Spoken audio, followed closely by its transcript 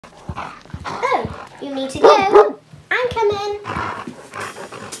Oh, you need to go. I'm coming.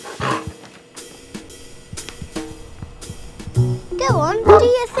 Go on, do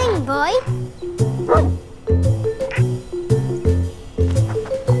your thing, boy.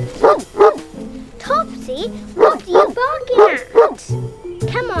 Topsy, what are you barking at?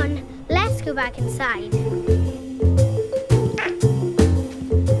 Come on, let's go back inside.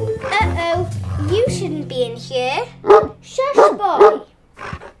 Uh-oh, you shouldn't be in here. Shush, boy.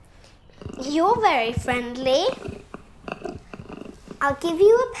 You're very friendly. I'll give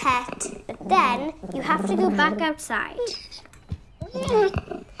you a pet, but then you have to go back outside.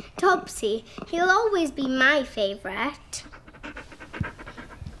 Topsy, he'll always be my favourite.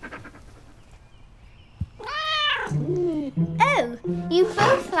 Oh, you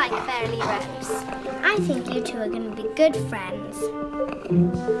both like Fairly Ropes. I think you two are going to be good friends.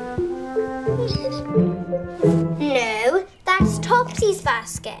 No, that's Topsy's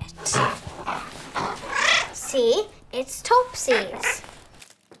basket. See, it's Topsy's.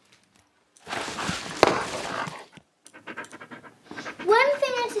 One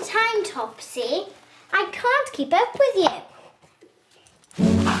thing at a time, Topsy. I can't keep up with you.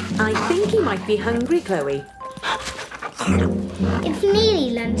 I think you might be hungry, Chloe. It's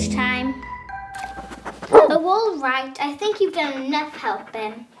nearly lunchtime. Oh, all right. I think you've done enough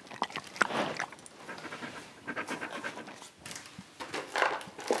helping.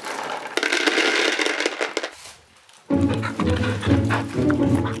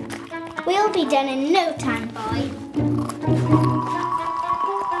 We'll be done in no time, boy.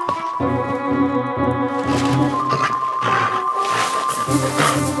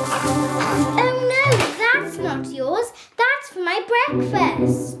 Oh no, that's not yours. That's for my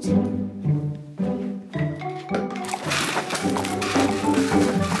breakfast.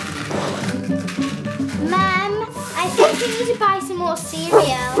 Mum, I think we need to buy some more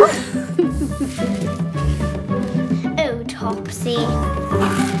cereal. Oh, Topsy.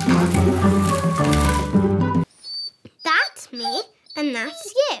 That's me, and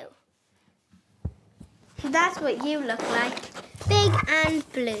that's you. That's what you look like, big and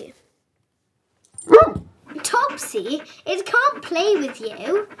blue. Topsy, it can't play with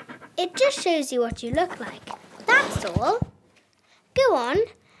you. It just shows you what you look like. That's all. Go on,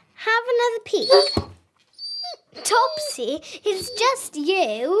 have another peek. Topsy, it's just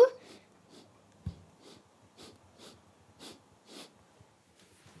you.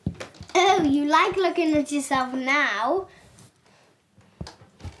 Oh, you like looking at yourself now.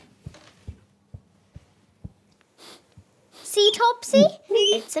 See, Topsy?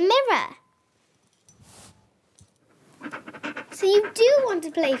 It's a mirror. So you do want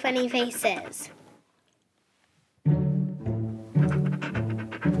to play funny faces?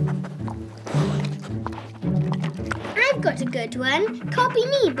 I've got a good one. Copy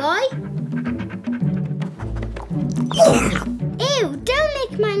me, boy. Ew, don't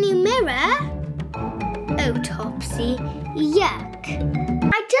lick my new mirror. Oh, Topsy, yuck.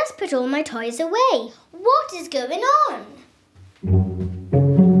 I just put all my toys away. What is going on?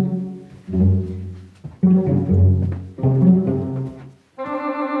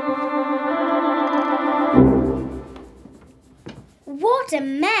 What a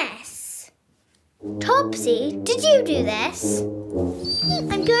mess. Topsy, did you do this?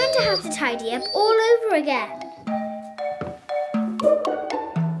 I'm going to have to tidy up all over again.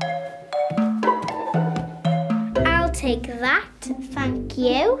 I'll take that, thank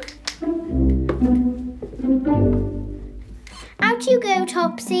you. Out you go,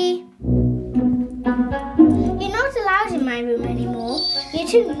 Topsy. You're not allowed in my room anymore. You're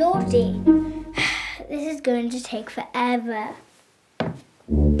too naughty. This is going to take forever.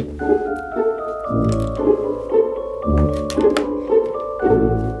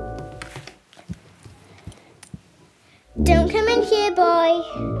 Don't come in here, boy.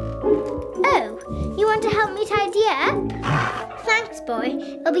 Oh, you want to help me tidy up? Thanks, boy.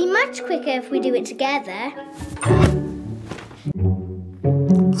 It'll be much quicker if we do it together.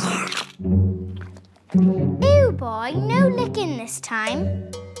 Ew, boy, no licking this time.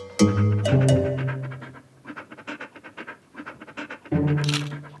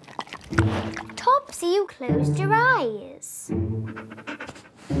 Topsy, you closed your eyes.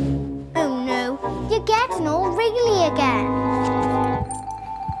 Oh no, you're getting all wriggly again.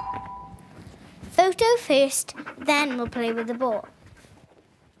 Photo first, then we'll play with the ball.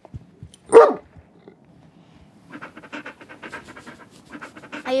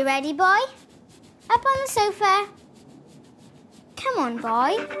 Are you ready, boy? Up on the sofa. Come on,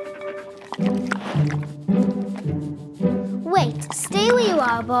 boy. Wait, stay where you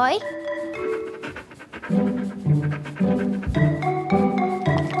are, boy.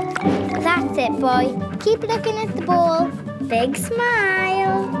 That's it, boy. Keep looking at the ball. Big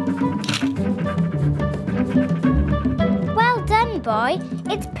smile. Well done, boy.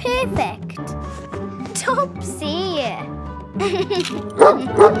 It's perfect. Topsy.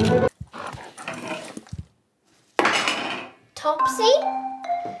 Topsy?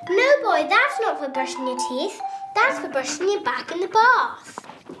 No, boy, that's not for brushing your teeth. That's for brushing your back in the bath.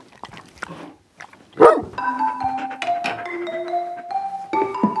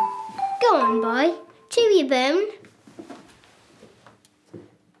 Go on, boy. Chew your bone.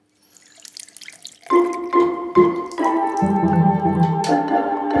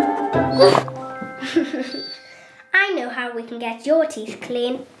 I know how we can get your teeth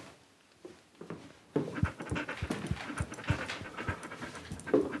clean.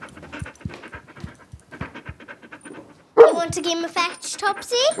 You want a game of fetch,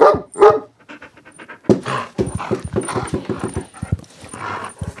 Topsy?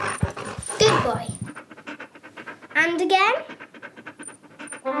 Good boy. And again.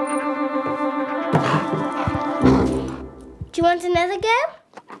 Do you want another go?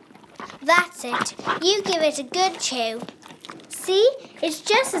 That's it. You give it a good chew. See? It's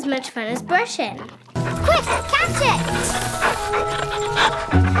just as much fun as brushing. Quick, catch it!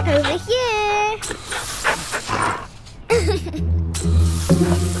 Over here.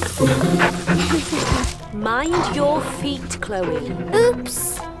 Mind your feet, Chloe.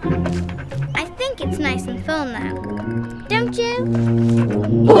 Oops. I think it's nice and full now. Don't you?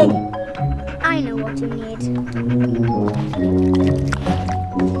 I know what you need.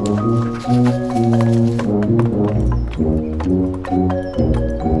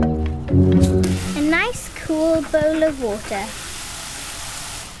 A nice cool bowl of water.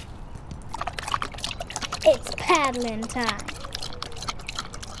 It's paddling time.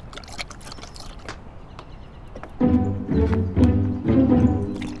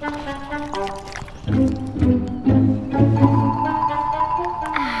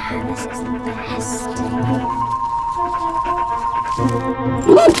 This is the best.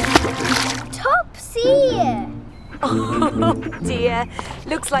 Topsy! Oh dear.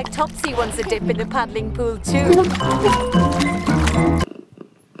 Looks like Topsy wants a dip in the paddling pool too.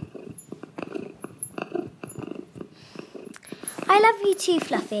 I love you too,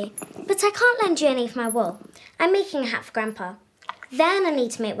 Fluffy, but I can't lend you any of my wool. I'm making a hat for Grandpa. Then I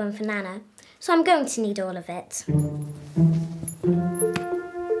need to make one for Nana, so I'm going to need all of it.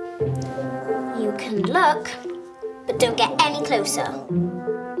 You can look, but don't get any closer.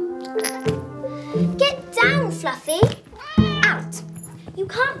 Get down, Fluffy. Out. You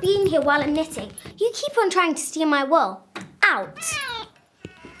can't be in here while I'm knitting. You keep on trying to steal my wool. Out.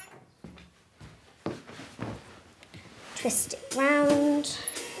 Twist it round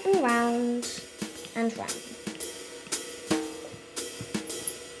and round and round.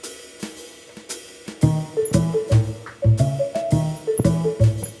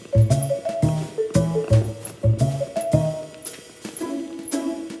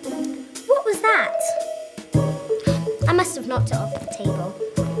 What was that? I must have knocked it off the table.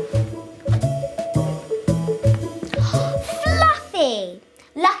 Fluffy!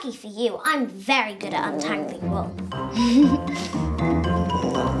 Lucky for you, I'm very good at untangling wool.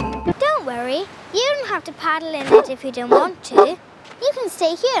 Don't worry, you don't have to paddle in it if you don't want to. You can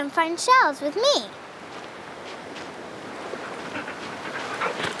stay here and find shells with me.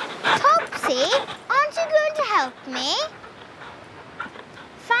 Topsy, aren't you going to help me?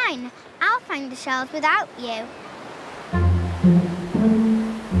 Fine, I'll find the shells without you.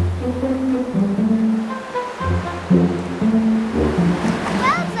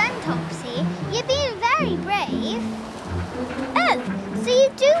 Well done, Topsy. You're being very brave. Oh, so you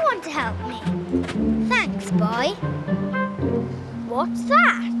do want to help me? Thanks, boy. What's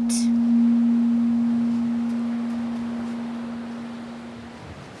that?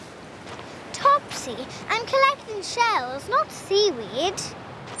 Topsy, I'm collecting shells, not seaweed.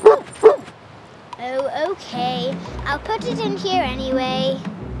 Oh, okay. I'll put it in here anyway.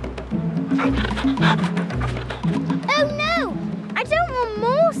 Oh no! I don't want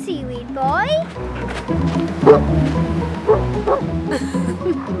more seaweed, boy.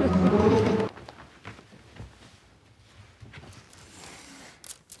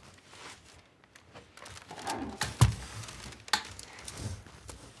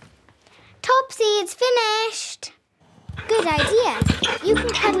 Topsy, it's finished. Good idea. You can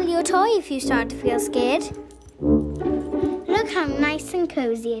cuddle your toy if you start to feel scared. Look how nice and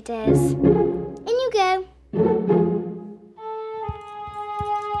cozy it is. In you go.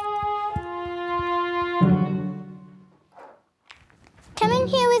 Come in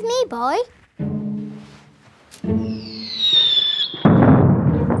here with me, boy.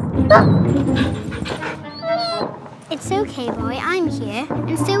 It's okay, boy. I'm here,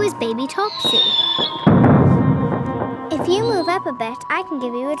 and so is baby Topsy. If you move up a bit, I can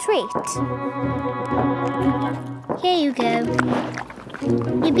give you a treat. Here you go.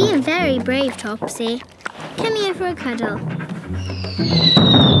 You're being very brave, Topsy. Come here for a cuddle.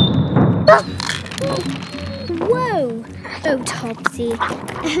 Whoa! Oh, Topsy.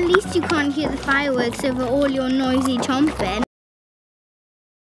 At least you can't hear the fireworks over all your noisy chomping.